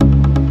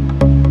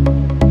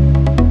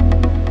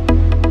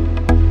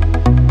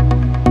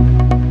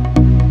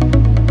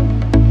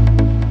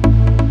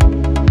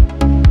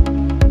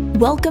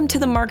Welcome to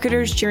The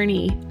Marketer's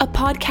Journey, a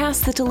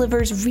podcast that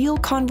delivers real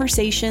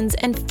conversations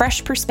and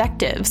fresh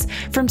perspectives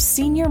from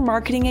senior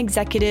marketing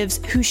executives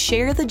who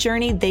share the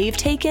journey they've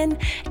taken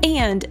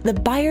and the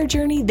buyer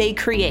journey they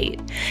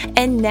create.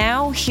 And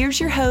now, here's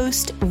your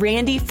host,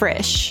 Randy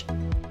Frisch.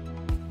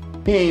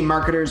 Hey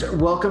marketers,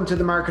 welcome to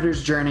The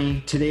Marketer's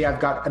Journey. Today I've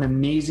got an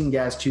amazing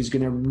guest who's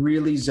going to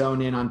really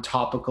zone in on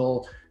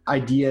topical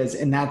ideas,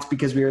 and that's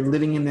because we are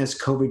living in this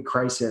COVID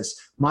crisis.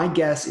 My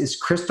guest is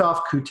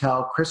Christophe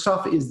Coutelle.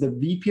 Christophe is the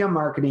VP of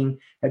Marketing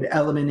at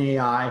Element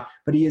AI,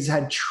 but he has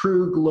had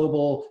true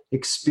global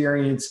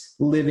experience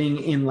living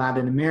in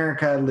Latin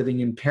America, living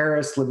in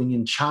Paris, living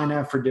in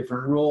China for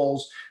different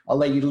roles. I'll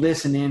let you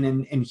listen in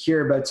and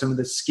hear about some of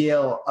the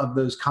scale of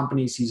those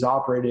companies he's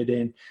operated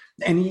in.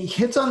 And he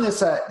hits on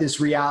this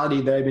reality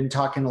that I've been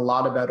talking a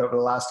lot about over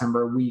the last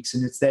number of weeks,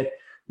 and it's that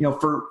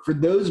for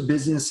those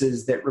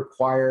businesses that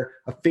require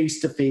a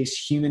face-to-face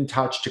human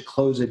touch to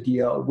close a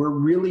deal, we're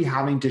really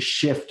having to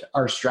shift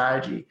our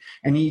strategy.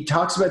 And he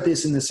talks about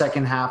this in the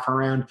second half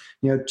around,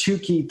 two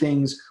key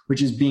things,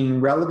 which is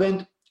being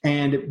relevant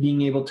and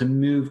being able to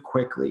move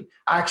quickly.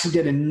 I actually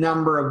did a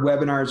number of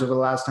webinars over the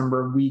last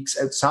number of weeks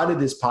outside of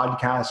this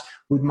podcast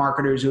with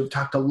marketers who have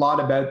talked a lot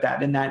about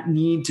that and that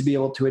need to be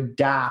able to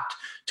adapt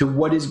to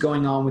what is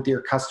going on with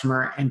your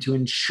customer and to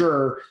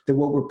ensure that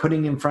what we're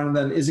putting in front of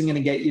them isn't going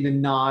to get you to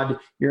nod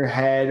your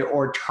head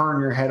or turn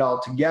your head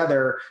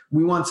altogether.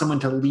 We want someone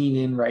to lean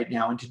in right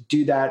now. And to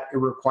do that, it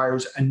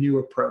requires a new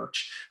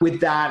approach. With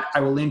that,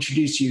 I will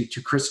introduce you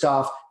to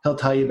Christophe. He'll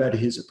tell you about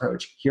his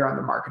approach here on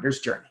The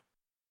Marketer's Journey.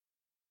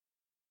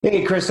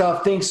 Hey,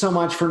 Christophe, thanks so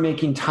much for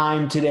making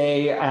time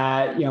today.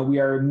 We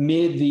are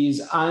amid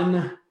these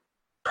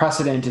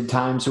unprecedented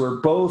times. So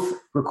we're both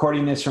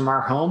recording this from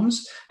our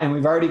homes, and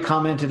we've already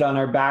commented on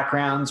our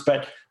backgrounds,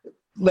 but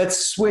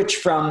let's switch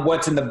from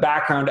what's in the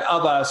background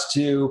of us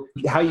to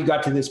how you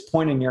got to this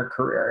point in your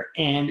career.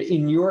 And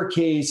in your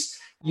case,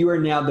 you are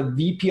now the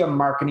VP of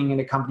Marketing in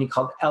a company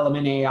called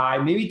Element AI.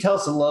 Maybe tell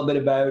us a little bit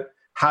about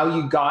how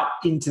you got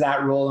into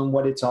that role and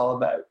what it's all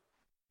about.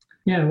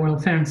 Yeah, well,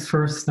 thanks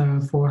first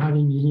for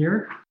having me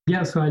here.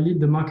 Yeah, so I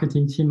lead the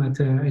marketing team at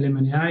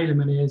Element AI.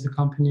 Element AI is a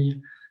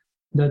company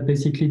that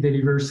basically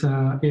delivers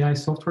AI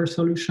software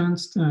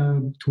solutions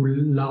to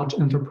large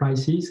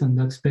enterprises, and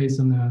that's based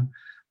on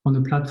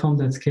a platform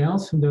that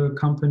scales. The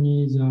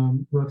company is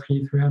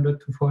roughly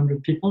 300 to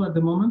 400 people at the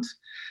moment.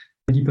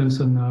 It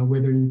depends on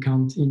whether you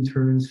count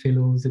interns,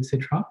 fellows,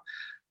 etc.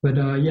 But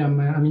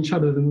I'm in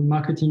charge of the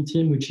marketing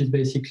team, which is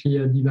basically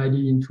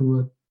divided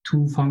into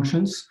two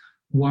functions.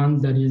 One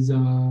that is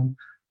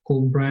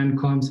called brand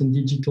comms and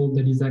digital,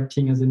 that is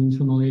acting as an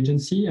internal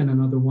agency, and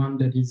another one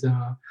that is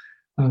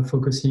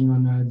focusing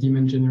on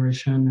demand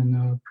generation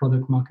and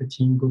product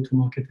marketing,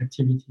 go-to-market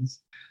activities.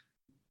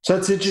 So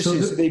that's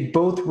interesting. So they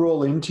both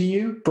roll into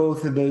you,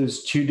 both of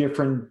those two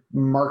different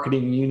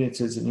marketing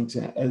units, as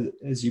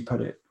you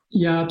put it.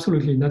 Yeah,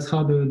 absolutely. That's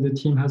how the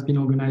team has been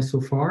organized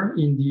so far.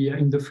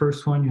 In the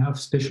first one, you have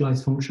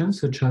specialized functions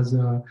such as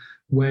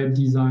web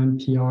design,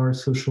 PR,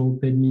 social,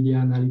 paid media,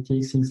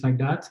 analytics, things like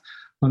that.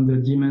 On the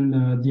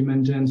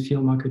demand gen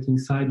field marketing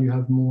side, you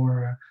have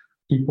more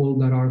people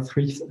that are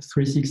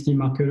 360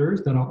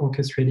 marketers that are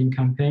orchestrating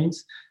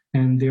campaigns,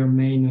 and their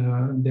main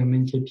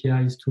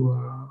KPI is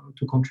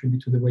to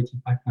contribute to the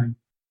weighted pipeline.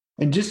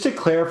 And just to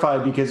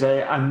clarify, because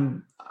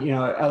I'm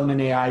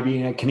Element AI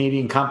being a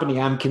Canadian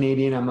company, I'm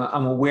Canadian,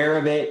 I'm aware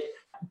of it,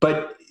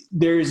 but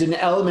there's an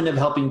element of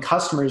helping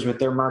customers with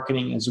their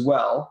marketing as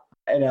well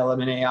at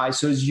Element AI.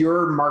 So is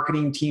your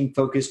marketing team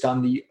focused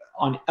on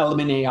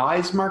Element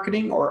AI's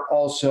marketing, or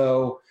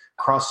also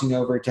crossing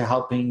over to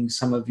helping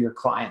some of your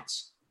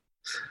clients?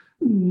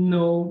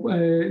 No,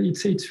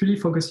 it's really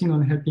focusing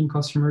on helping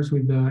customers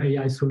with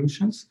AI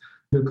solutions.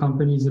 The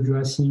company is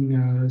addressing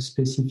a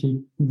specific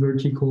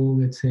vertical,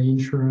 let's say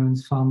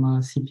insurance,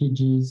 pharma,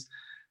 CPGs,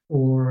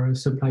 or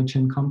supply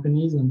chain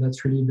companies, and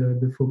that's really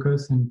the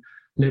focus, and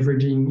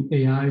leveraging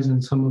AIs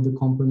and some of the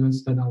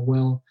components that are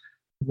well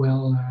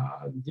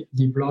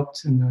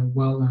developed and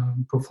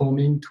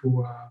performing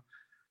to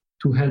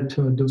help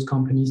those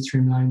companies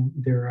streamline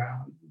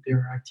their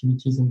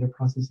activities and their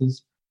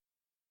processes.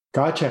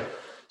 Gotcha.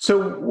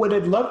 So what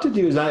I'd love to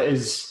do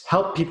is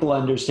help people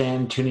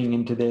understand, tuning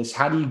into this,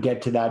 how do you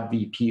get to that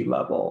VP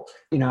level?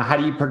 How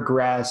do you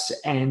progress?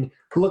 And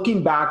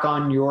looking back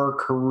on your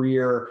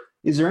career,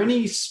 is there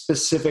any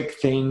specific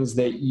things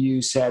that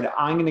you said,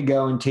 I'm going to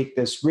go and take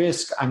this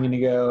risk, I'm going to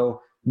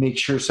go make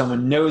sure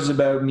someone knows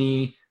about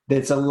me,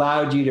 that's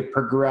allowed you to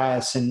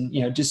progress? And,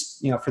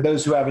 for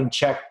those who haven't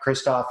checked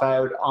Christophe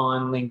out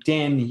on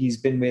LinkedIn, he's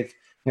been with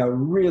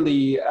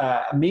really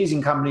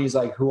amazing companies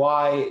like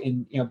Huawei,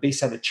 and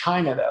based out of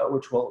China, though,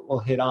 which we'll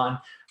hit on.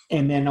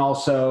 And then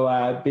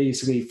also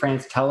basically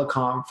France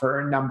Telecom for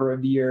a number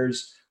of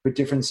years with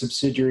different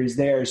subsidiaries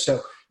there.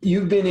 So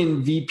you've been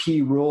in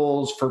VP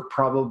roles for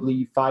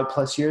probably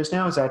 5+ years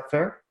now. Is that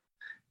fair?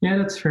 Yeah,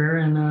 that's fair.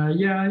 And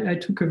I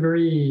took a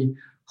very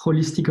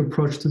holistic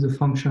approach to the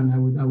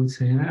function, I would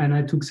say. And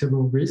I took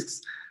several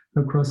risks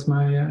across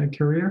my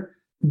career.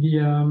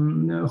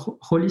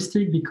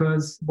 Holistic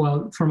because,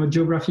 well, from a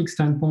geographic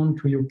standpoint,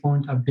 to your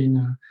point, I've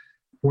been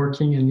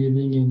working and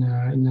living in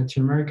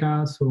Latin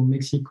America, so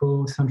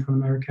Mexico, Central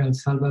America, El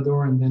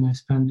Salvador, and then I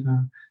spent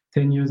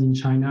 10 years in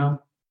China,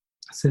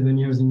 7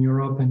 years in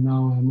Europe, and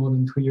now more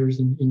than 2 years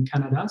in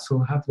Canada.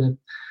 So I have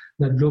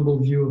that global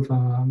view of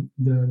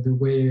the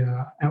way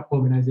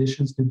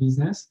organizations do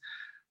business.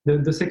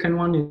 The second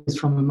one is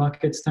from a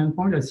market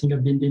standpoint. I think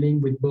I've been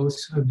dealing with both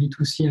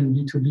B2C and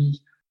B2B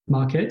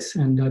markets,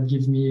 and that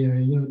gives me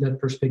that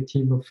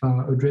perspective of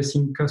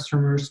addressing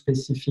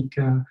customer-specific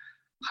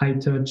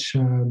high-touch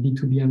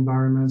B2B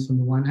environments on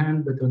the one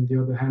hand, but on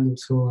the other hand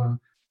also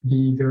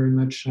be very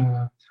much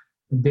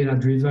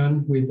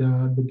data-driven with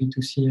the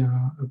B2C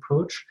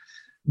approach.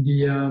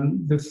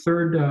 The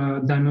third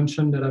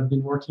dimension that I've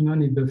been working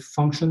on is the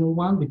functional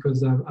one,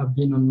 because I've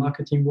been on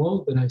marketing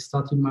roles, but I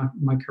started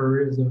my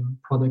career as a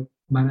product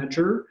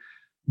manager,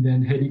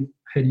 then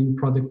heading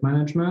product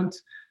management.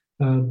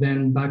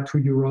 Then back to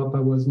Europe,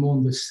 I was more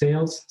on the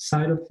sales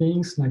side of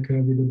things, like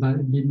with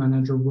a lead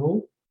manager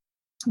role.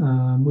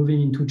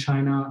 Moving into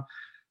China,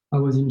 I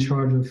was in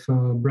charge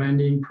of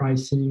branding,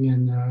 pricing,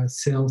 and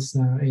sales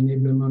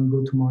enablement,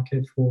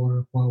 go-to-market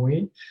for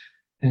Huawei.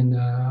 And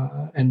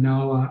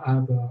now I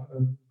have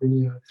a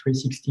really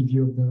 360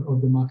 view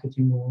of the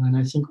marketing role. And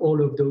I think all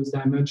of those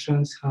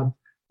dimensions have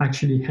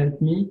actually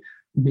helped me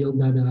build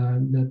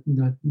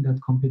that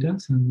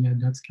competence. And yeah,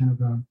 that's kind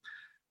of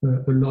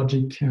a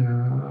logic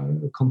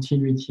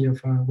continuity of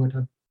what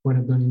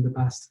I've done in the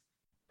past.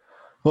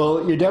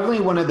 Well, you're definitely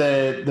one of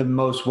the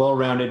most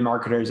well-rounded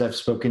marketers I've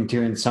spoken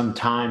to in some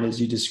time, as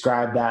you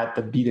describe that,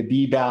 the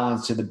B2B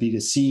balance to the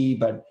B2C,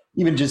 but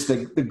even just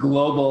the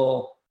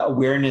global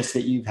awareness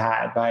that you've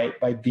had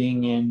by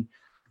being in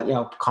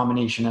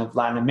combination of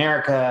Latin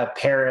America,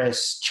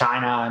 Paris,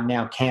 China, and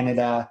now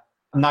Canada.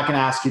 I'm not going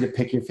to ask you to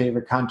pick your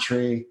favorite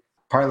country,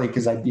 partly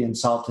because I'd be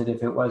insulted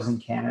if it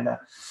wasn't Canada.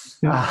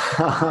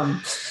 Yeah.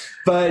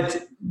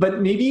 But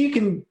maybe you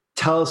can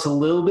tell us a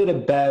little bit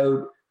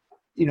about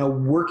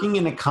working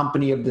in a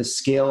company of the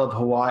scale of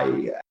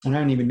Hawaii. I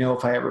don't even know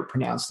if I ever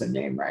pronounced the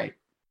name right.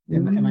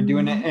 Am I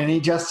doing it any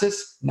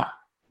justice? No.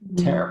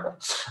 Terrible.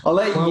 I'll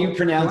let you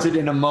pronounce it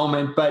in a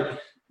moment,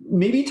 but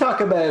maybe talk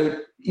about,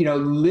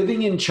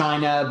 living in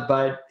China,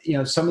 but,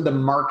 some of the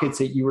markets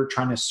that you were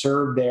trying to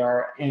serve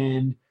there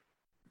and,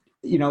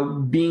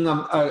 being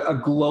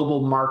a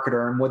global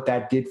marketer and what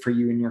that did for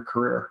you in your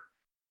career.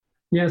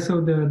 Yeah,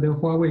 so the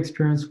Huawei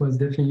experience was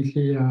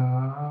definitely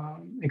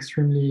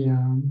extremely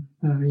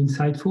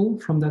insightful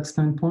from that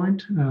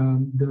standpoint.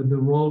 The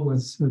role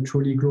was a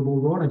truly global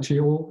role.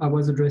 Actually, I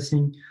was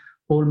addressing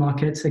all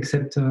markets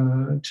except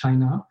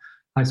China.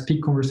 I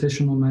speak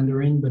conversational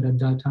Mandarin, but at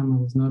that time I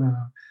was not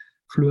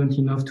fluent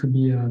enough to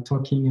be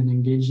talking and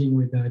engaging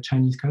with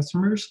Chinese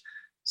customers.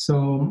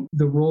 So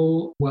the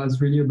role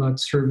was really about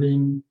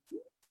serving,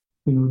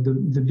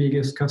 the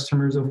biggest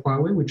customers of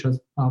Huawei, which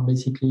are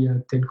basically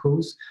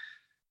telcos,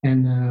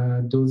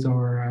 and those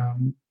are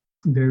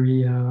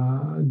very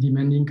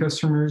demanding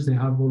customers. They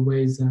have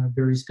always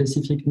very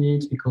specific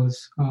needs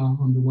because,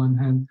 on the one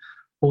hand,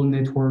 all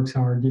networks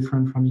are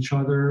different from each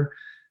other.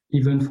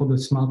 Even for the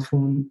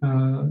smartphone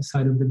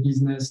side of the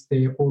business,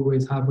 they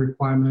always have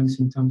requirements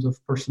in terms of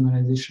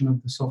personalization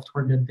of the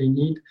software that they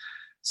need.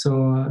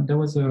 So that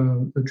was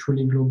a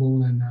truly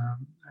global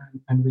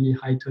and really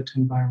high-touch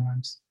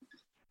environment.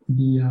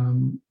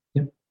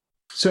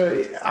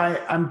 So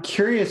I'm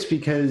curious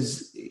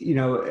because,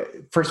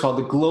 first of all,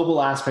 the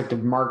global aspect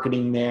of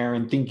marketing there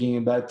and thinking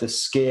about the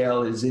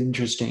scale is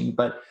interesting.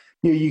 But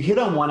you hit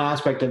on one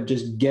aspect of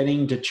just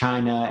getting to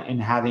China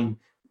and having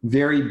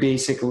very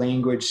basic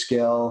language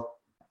skill.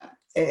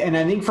 And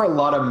I think for a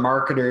lot of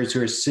marketers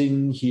who are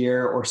sitting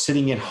here or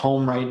sitting at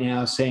home right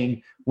now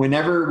saying,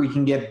 whenever we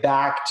can get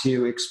back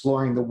to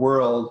exploring the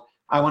world,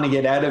 I want to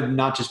get out of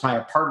not just my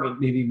apartment,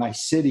 maybe my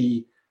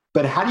city.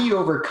 But how do you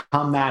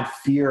overcome that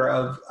fear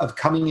of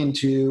coming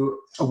into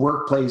a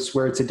workplace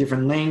where it's a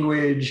different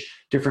language,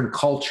 different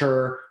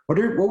culture? What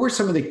were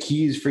some of the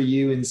keys for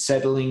you in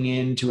settling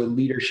into a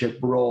leadership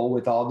role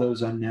with all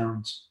those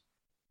unknowns?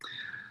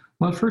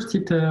 Well, first,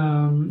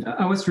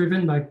 I was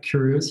driven by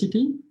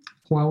curiosity.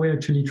 Huawei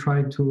actually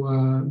tried to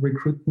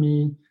recruit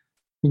me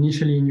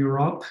initially in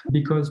Europe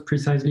because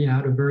precisely I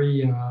had a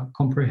very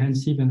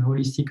comprehensive and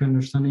holistic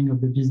understanding of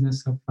the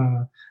business of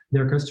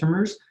their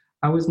customers.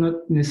 I was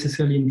not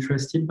necessarily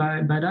interested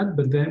by that,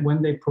 but then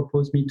when they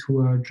proposed me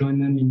to join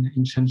them in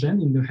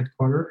Shenzhen, in the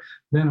headquarters,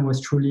 then I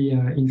was truly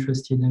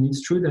interested. And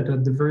it's true that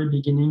at the very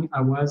beginning,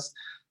 I was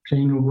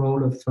playing a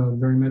role of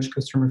very much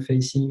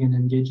customer-facing and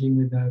engaging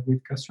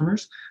with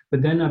customers.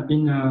 But then I've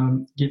been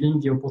given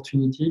the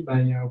opportunity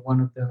by one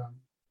of the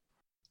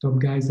top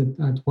guys at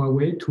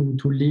Huawei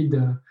to lead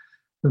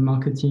the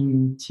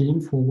marketing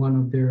team for one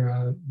of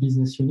their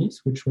business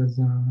units, which was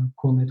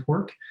Core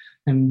Network.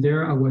 And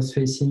there I was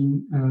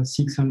facing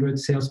 600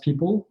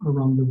 salespeople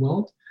around the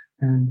world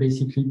and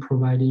basically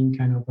providing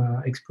kind of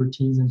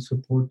expertise and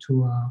support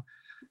to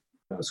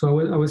So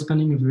I was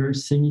spending a very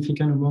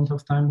significant amount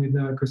of time with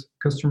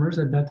customers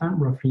at that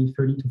time, roughly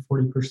 30 to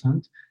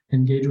 40%,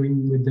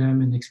 engaging with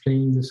them and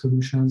explaining the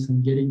solutions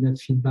and getting that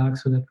feedback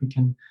so that we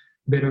can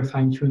better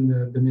fine-tune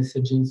the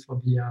messaging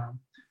for the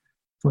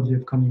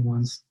upcoming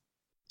ones.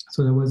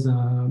 So that was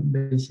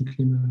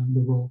basically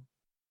the role.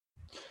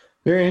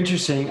 Very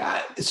interesting.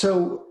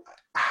 So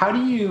how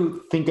do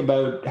you think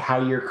about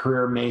how your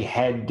career may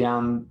head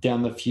down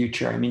the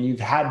future? I mean, you've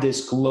had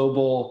this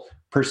global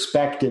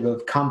perspective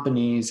of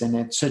companies and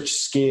at such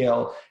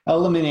scale.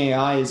 Element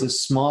AI is a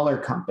smaller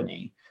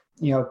company,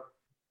 a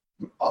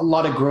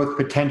lot of growth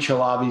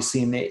potential,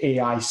 obviously, in the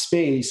AI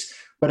space.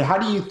 But how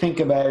do you think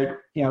about,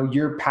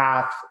 your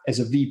path as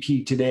a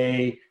VP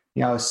today,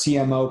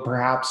 CMO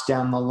perhaps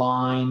down the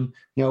line?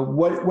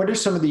 What are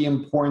some of the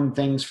important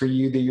things for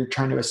you that you're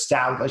trying to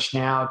establish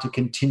now to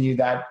continue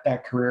that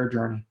career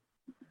journey?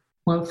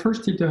 Well,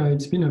 first,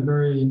 it's been a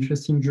very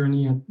interesting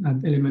journey at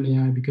Element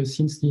AI because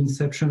since the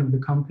inception of the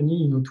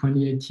company,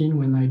 2018,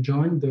 when I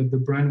joined, the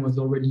brand was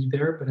already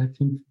there. But I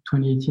think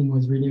 2018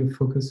 was really a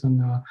focus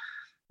on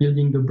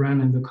building the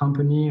brand and the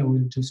company. I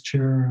will just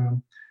share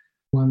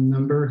one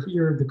number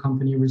here. The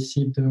company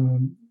received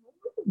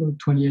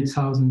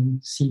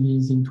 28,000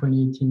 CVs in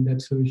 2018.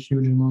 That's a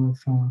huge amount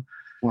of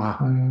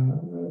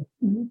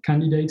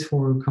candidates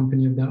for a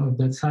company of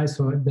that size.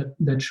 So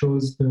that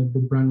shows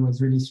the brand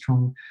was really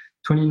strong.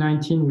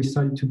 2019, we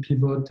started to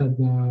pivot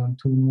to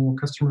more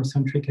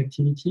customer-centric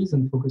activities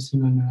and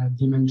focusing on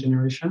demand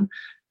generation.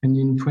 And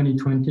in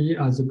 2020,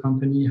 as a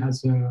company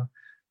has a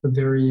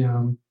very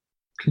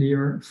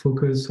clear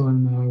focus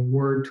on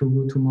where to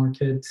go to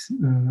market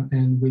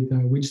and with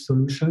which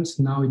solutions.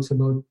 Now it's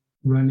about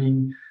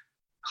running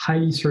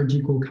highly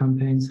surgical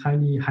campaigns,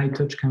 highly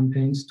high-touch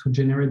campaigns to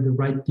generate the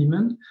right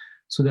demand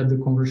so that the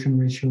conversion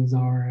ratios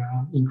are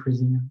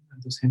increasing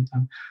at the same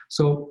time.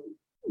 So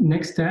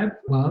next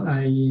step, well,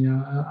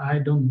 I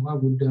don't know. I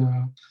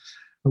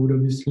would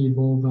obviously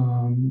evolve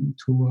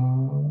to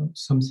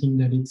something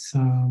that it's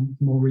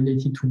more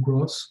related to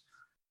growth,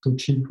 so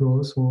cheap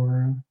growth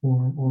or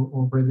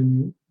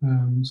revenue.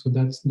 So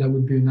that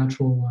would be a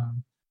natural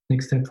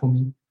next step for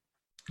me.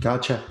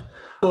 Gotcha.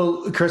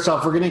 Well,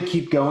 Christophe, we're going to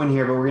keep going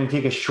here, but we're going to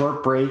take a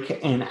short break.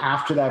 And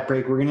after that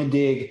break, we're going to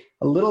dig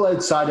a little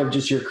outside of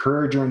just your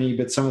career journey,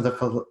 but some of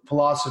the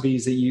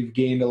philosophies that you've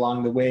gained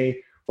along the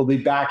way. We'll be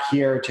back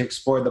here to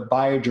explore the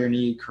buyer journey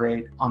you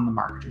create on the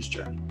marketer's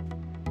journey.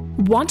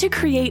 Want to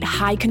create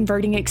high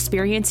converting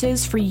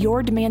experiences for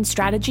your demand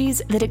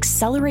strategies that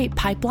accelerate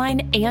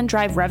pipeline and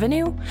drive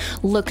revenue?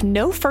 Look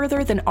no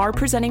further than our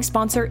presenting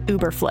sponsor,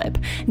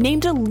 Uberflip.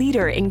 Named a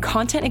leader in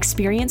content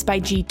experience by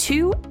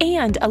G2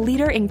 and a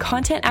leader in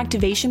content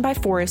activation by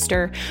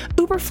Forrester,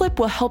 Uberflip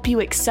will help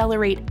you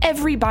accelerate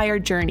every buyer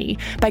journey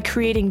by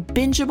creating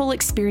bingeable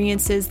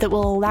experiences that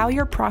will allow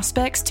your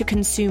prospects to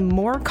consume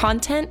more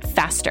content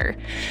faster.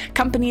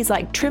 Companies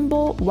like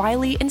Trimble,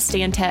 Wiley, and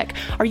Stantec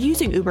are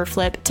using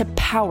Uberflip to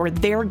power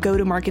their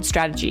go-to-market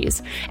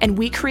strategies, and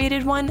we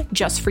created one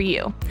just for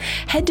you.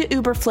 Head to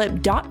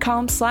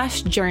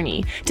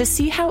uberflip.com/journey to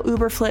see how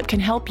Uberflip can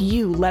help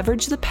you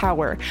leverage the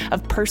power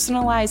of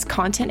personalized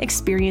content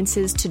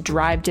experiences to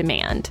drive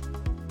demand.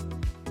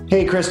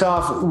 Hey,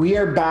 Christophe, we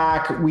are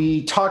back.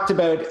 We talked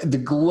about the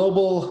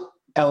global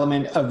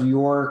element of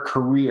your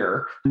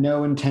career,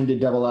 no intended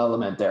double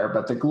element there,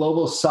 but the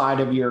global side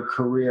of your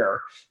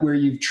career where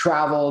you've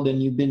traveled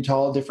and you've been to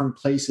all different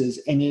places.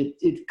 And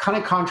it kind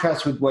of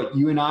contrasts with what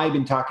you and I have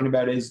been talking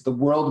about is the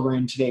world we're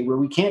in today where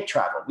we can't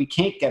travel. We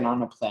can't get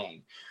on a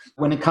plane.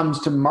 When it comes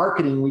to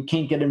marketing, we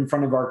can't get in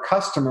front of our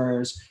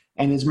customers.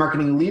 And as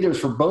marketing leaders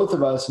for both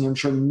of us, and I'm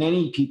sure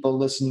many people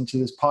listening to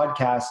this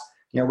podcast,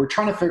 we're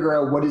trying to figure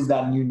out what is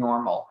that new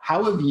normal.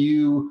 How have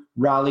you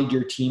rallied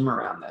your team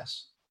around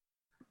this?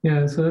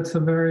 Yeah, so that's a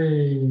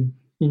very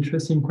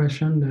interesting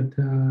question that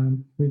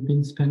we've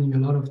been spending a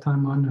lot of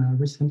time on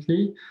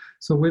recently.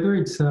 So whether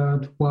it's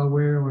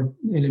Huawei or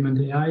Element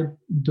AI,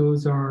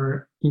 those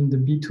are in the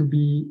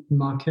B2B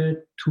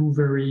market, two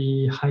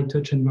very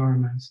high-touch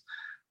environments.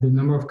 The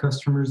number of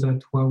customers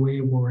at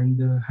Huawei were in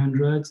the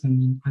hundreds,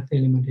 and at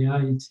Element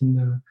AI, it's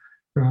in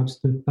perhaps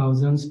the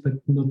thousands, but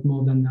not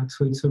more than that.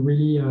 So it's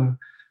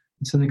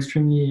it's an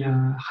extremely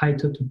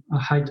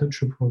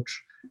high-touch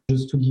approach.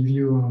 Just to give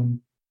you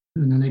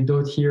an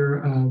anecdote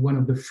here, one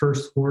of the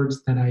first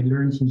words that I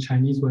learned in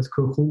Chinese was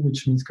客户,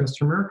 which means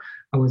customer.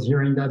 I was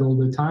hearing that all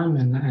the time,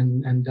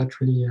 and that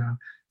really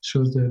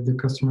shows the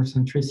customer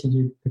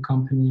centricity the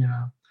company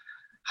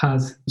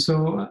has.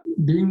 So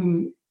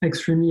being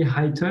extremely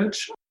high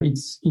touch,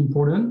 it's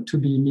important to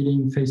be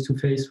meeting face to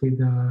face with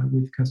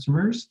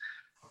customers.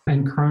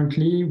 And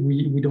currently,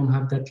 we don't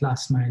have that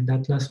last mile.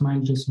 That last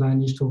mile just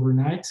vanished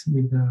overnight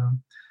with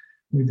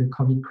the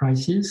COVID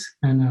crisis,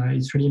 and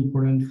it's really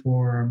important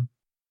for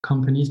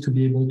companies to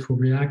be able to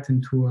react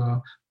and to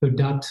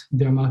adapt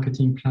their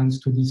marketing plans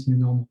to this new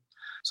normal.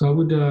 So I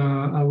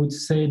would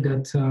say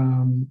that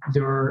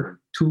there are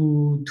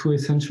two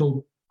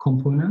essential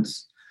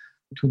components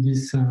to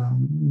this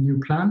new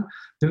plan.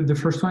 The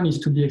first one is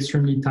to be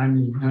extremely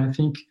timely. And I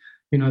think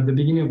at the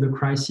beginning of the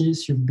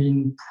crisis, you've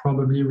been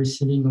probably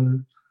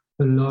receiving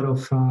a lot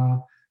of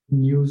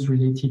news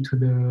related to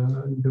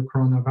the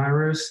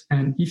coronavirus.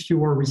 And if you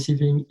were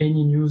receiving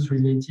any news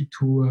related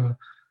to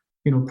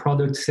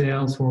product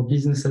sales or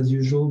business as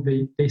usual,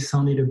 they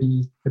sounded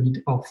a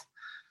bit off.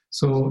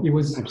 So it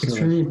was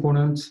extremely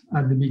important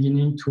at the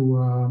beginning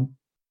to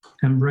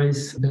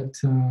embrace that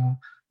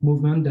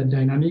movement, that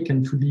dynamic,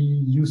 and to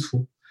be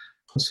useful.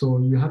 So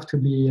you have to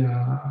be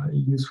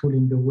useful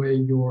in the way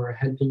you're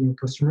helping your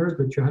customers,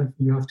 but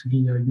you have to be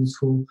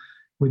useful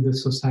with the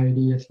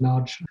society at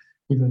large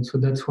even. So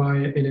that's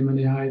why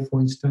Element AI,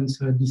 for instance,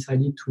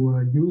 decided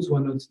to use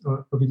one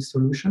of its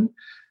solution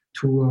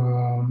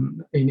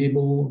to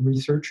enable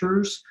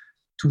researchers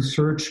to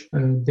search a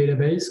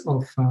database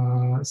of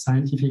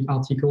scientific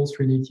articles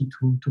related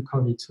to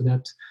COVID, so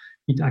that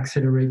it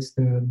accelerates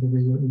the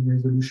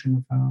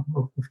resolution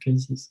of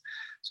cases.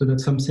 So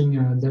that's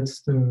something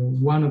that's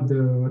one of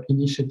the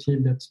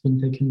initiatives that's been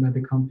taken by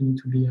the company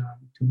to be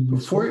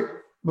useful.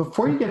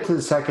 Before you get to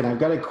the second, I've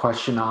got a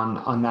question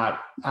on that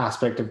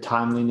aspect of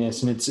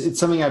timeliness, and it's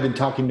something I've been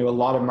talking to a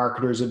lot of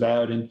marketers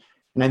about, and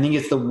I think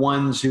it's the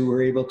ones who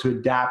were able to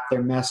adapt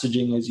their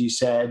messaging, as you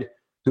said,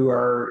 who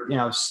are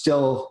we're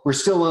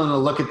still willing to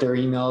look at their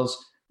emails,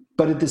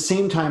 but at the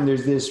same time,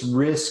 there's this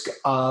risk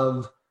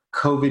of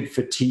COVID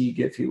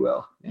fatigue, if you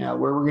will, where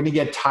we're going to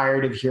get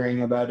tired of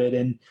hearing about it.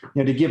 And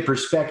to give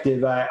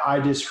perspective, I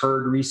just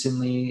heard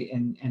recently,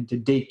 and to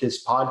date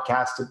this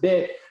podcast a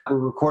bit, we're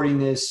recording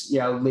this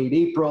late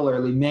April,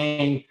 early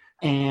May,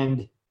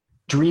 and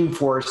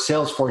Dreamforce,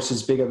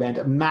 Salesforce's big event,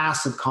 a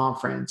massive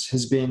conference,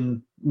 has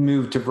been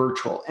moved to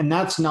virtual, and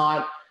that's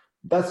not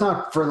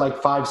for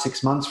like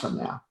 5-6 months from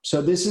now.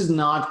 So this is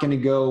not going to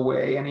go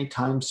away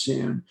anytime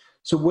soon.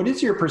 So what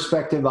is your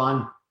perspective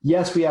on,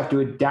 yes, we have to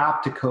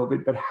adapt to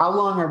COVID, but how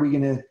long are we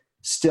going to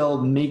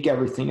still make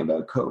everything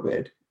about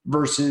COVID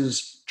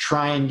versus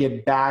try and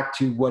get back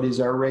to what is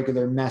our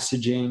regular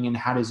messaging and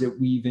how does it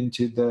weave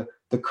into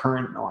the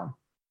current norm?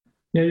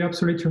 Yeah, you're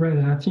absolutely right.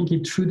 And I think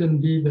it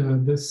shouldn't be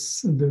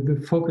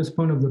the focus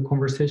point of the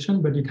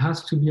conversation, but it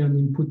has to be an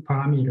input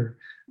parameter.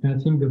 And I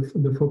think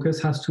the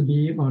focus has to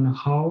be on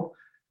how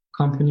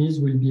companies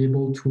will be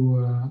able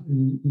to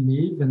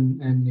live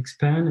and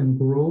expand and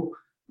grow,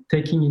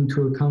 taking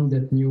into account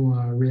that new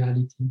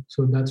reality.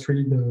 So that's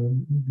really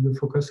the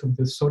focus of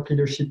the thought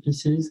leadership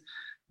pieces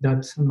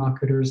that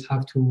marketers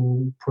have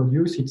to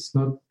produce. It's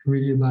not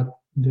really about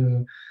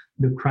the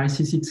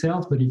crisis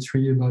itself, but it's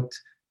really about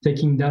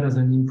taking that as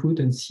an input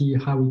and see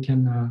how we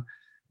can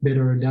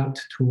better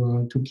adapt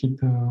to keep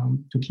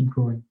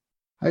growing.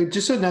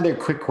 Just another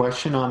quick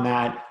question on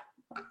that.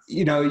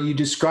 You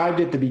described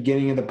at the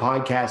beginning of the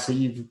podcast that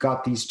you've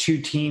got these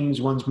two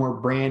teams. One's more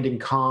brand and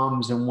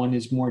comms, and one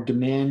is more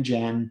demand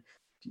gen.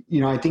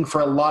 I think for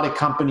a lot of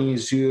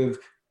companies who have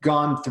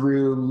gone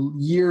through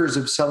years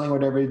of selling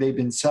whatever they've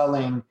been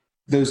selling,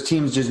 those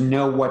teams just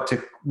know what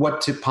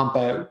to pump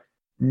out.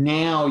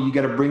 Now you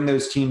got to bring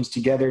those teams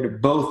together to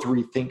both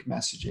rethink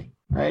messaging,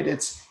 right?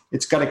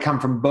 It's got to come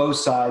from both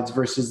sides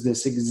versus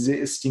this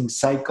existing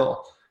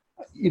cycle.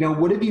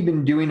 What have you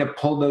been doing to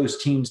pull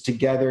those teams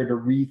together to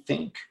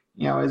rethink,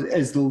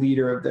 as the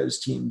leader of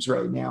those teams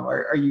right now?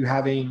 Are you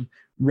having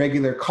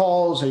regular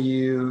calls? Are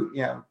you,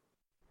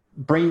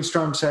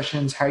 brainstorm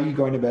sessions? How are you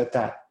going about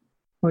that?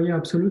 Oh yeah,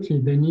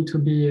 absolutely. They need to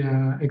be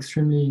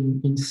extremely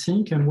in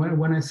sync. And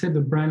when I said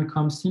the brand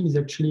comms team is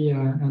actually,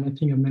 and I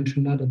think I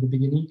mentioned that at the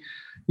beginning,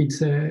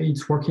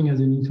 it's working as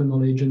an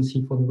internal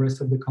agency for the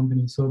rest of the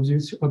company. So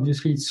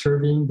obviously it's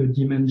serving the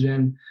demand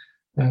gen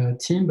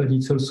team, but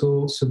it's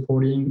also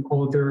supporting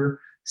other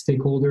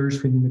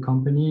stakeholders within the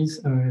companies.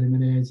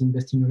 Element AI is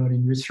investing a lot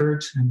in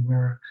research, and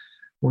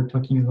we're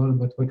talking a lot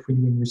about what we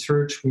do in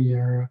research. We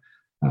are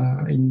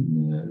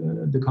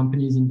the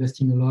company is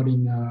investing a lot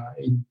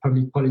in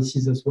public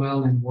policies as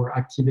well, and we're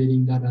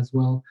activating that as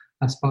well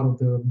as part of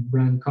the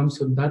brand comms.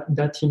 So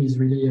that team is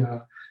really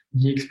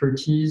the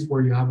expertise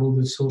where you have all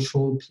the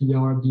social,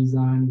 PR,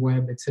 design,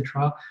 web,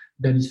 etc.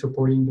 that is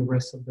supporting the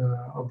rest of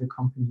the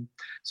company.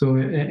 So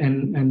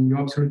and you're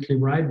absolutely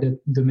right that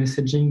the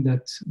messaging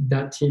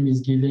that team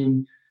is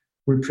giving,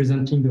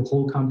 representing the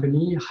whole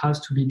company, has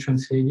to be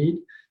translated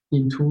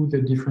into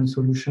the different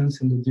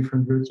solutions and the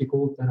different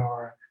verticals that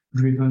are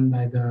driven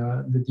by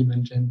the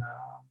demand gen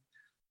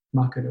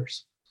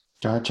marketers.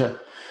 Gotcha.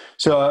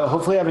 So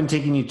hopefully I haven't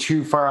taken you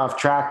too far off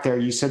track there.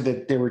 You said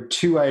that there were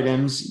 2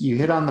 items. You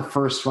hit on the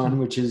first one,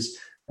 which is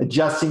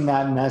adjusting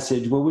that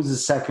message. What was the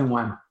second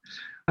one?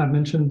 I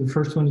mentioned the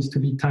first one is to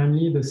be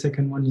timely. The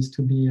second one is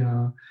to be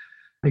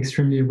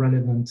extremely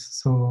relevant.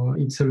 So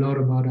it's a lot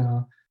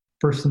about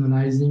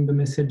personalizing the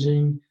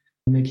messaging,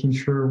 making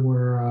sure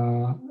we're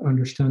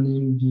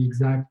understanding the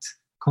exact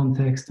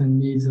context and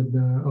needs of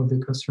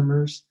the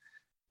customers.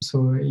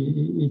 So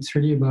it's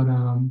really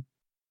about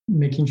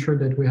making sure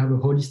that we have a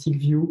holistic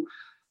view,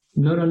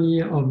 not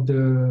only of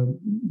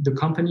the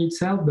company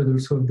itself, but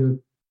also of the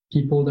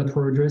people that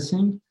we're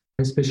addressing.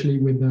 Especially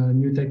with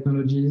new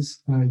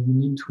technologies, you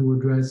need to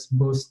address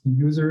both the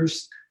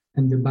users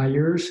and the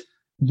buyers.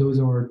 Those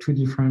are 2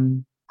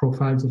 different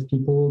profiles of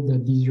people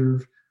that deserve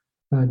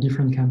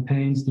different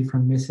campaigns,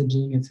 different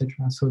messaging, etc.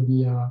 So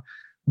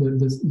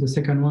the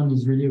second one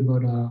is really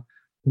about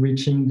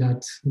reaching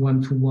that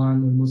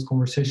one-to-one, almost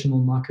conversational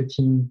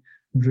marketing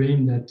dream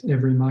that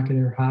every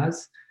marketer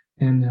has,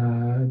 and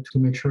to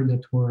make sure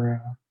that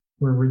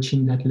we're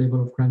reaching that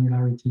level of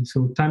granularity.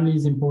 So timely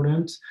is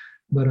important,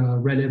 but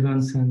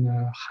relevance and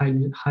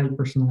high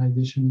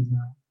personalization is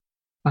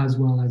as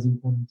well as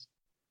important.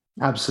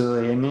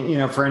 Absolutely.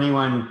 And, for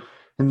anyone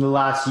in the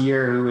last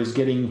year who is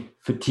getting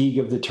fatigue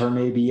of the term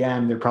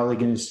ABM, they're probably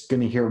going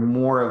to hear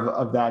more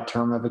of that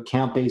term of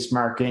account-based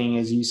marketing,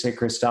 as you say,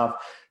 Christophe,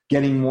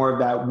 getting more of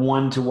that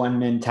one-to-one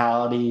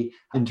mentality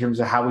in terms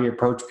of how we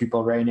approach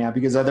people right now.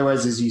 Because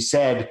otherwise, as you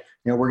said,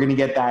 we're going to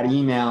get that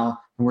email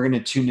and we're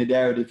going to tune it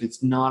out if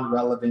it's not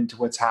relevant to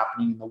what's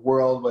happening in the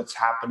world, what's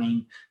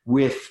happening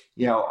with,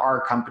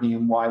 our company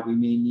and why we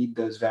may need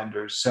those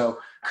vendors. So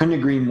couldn't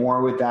agree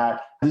more with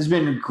that. This has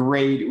been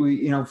great.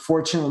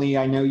 Fortunately,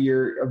 I know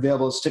you're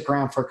available to stick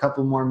around for a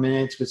couple more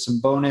minutes with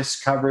some bonus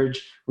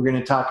coverage. We're going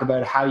to talk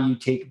about how you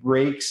take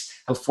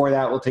breaks. Before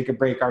that, we'll take a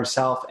break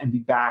ourselves and be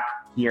back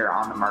here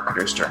on the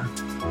Marketer's Journey.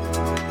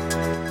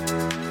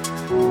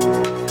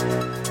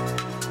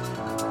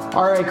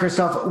 All right,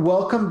 Christophe,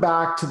 welcome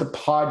back to the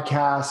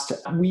podcast.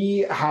 We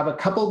have a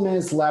couple of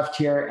minutes left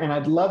here, and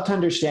I'd love to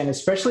understand,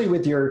 especially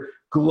with your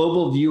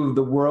global view of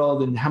the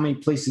world and how many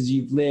places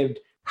you've lived,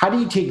 how do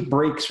you take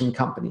breaks from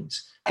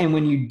companies? And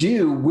when you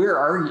do, where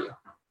are you?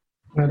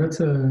 That's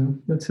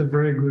a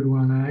very good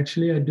one.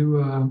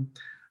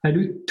 I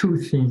do two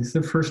things.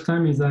 The first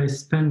time is I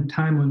spend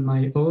time on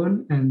my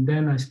own, and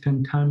then I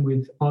spend time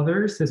with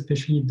others,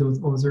 especially if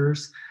those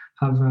others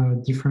have a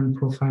different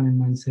profile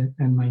and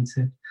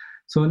mindset.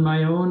 So on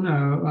my own,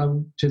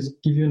 I'll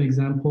just give you an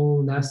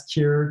example. Last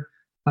year,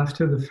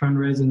 after the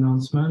fundraise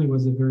announcement, it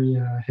was a very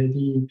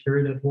heavy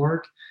period at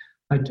work.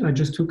 I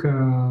just took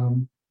a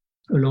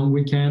long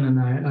weekend, and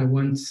I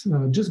went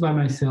just by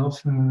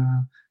myself.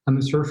 I'm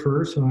a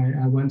surfer, so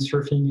I went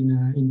surfing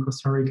in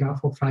Costa Rica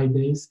for 5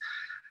 days,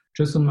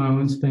 just on my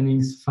own,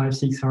 spending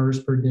 5-6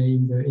 hours per day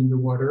in the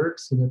water.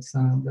 So that's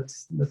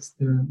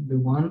the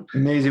one.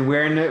 Amazing.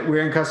 We're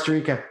in Costa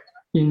Rica.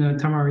 In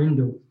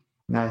Tamarindo.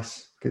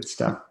 Nice, good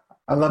stuff.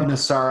 I love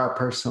Nassau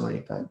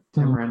personally, but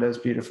Tamarindo is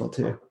beautiful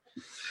too.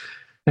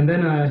 And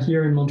then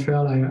here in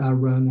Montreal, I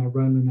run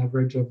an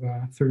average of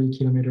 30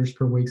 kilometers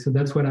per week. So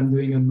that's what I'm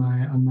doing on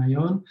my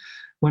own.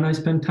 When I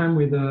spend time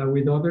with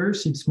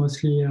others, it's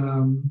mostly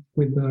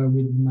with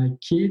my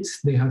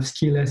kids. They have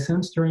ski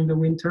lessons during the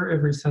winter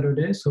every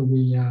Saturday. So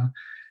we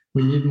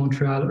leave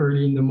Montreal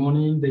early in the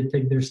morning. They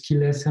take their ski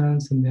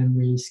lessons, and then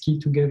we ski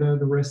together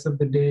the rest of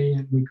the day,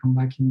 and we come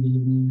back in the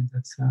evening.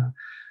 That's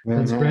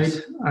nice.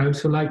 Great. I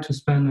also like to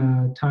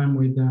spend time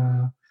with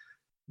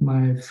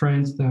my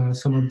friends.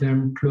 Some of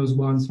them, close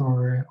ones,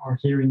 are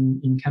here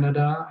in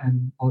Canada,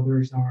 and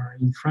others are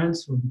in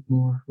France, so a bit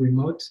more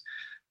remote,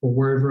 or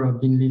wherever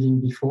I've been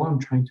living before. I'm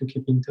trying to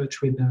keep in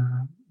touch with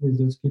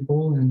those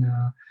people, and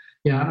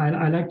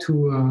I like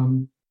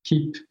to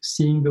keep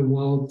seeing the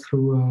world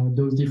through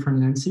those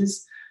different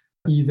lenses,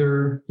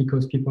 either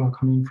because people are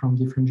coming from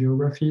different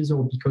geographies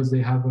or because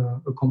they have a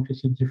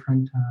completely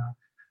different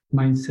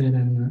mindset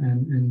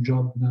and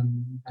job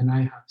than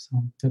I have.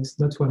 So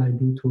that's what I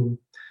do to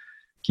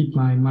keep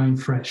my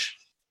mind fresh.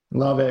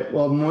 Love it.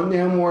 Well,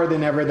 now more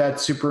than ever,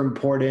 that's super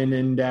important.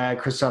 And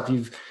Christophe,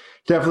 you've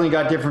definitely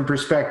got different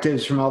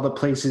perspectives from all the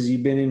places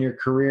you've been in your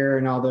career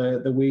and all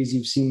the ways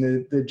you've seen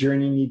the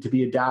journey need to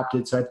be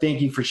adapted. So I thank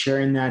you for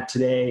sharing that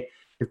today.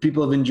 If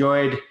people have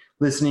enjoyed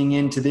listening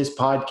into this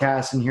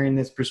podcast and hearing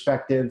this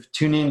perspective,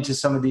 tune in to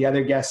some of the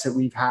other guests that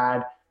we've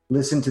had,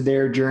 listen to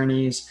their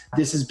journeys.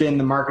 This has been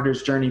the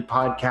Marketer's Journey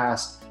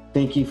podcast.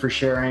 Thank you for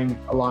sharing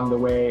along the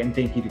way, and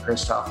thank you to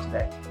Christophe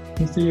today.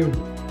 Thanks to you.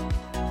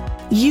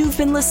 You've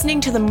been listening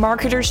to the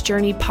Marketer's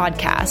Journey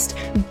podcast.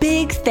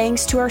 Big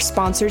thanks to our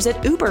sponsors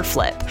at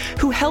Uberflip,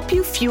 who help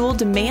you fuel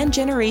demand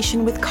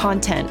generation with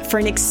content for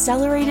an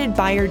accelerated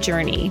buyer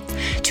journey.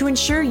 To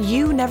ensure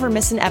you never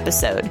miss an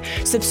episode,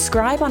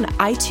 subscribe on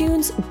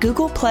iTunes,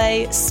 Google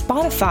Play,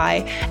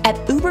 Spotify, at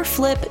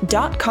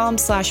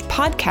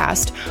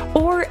uberflip.com/podcast,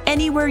 or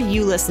anywhere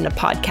you listen to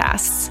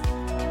podcasts.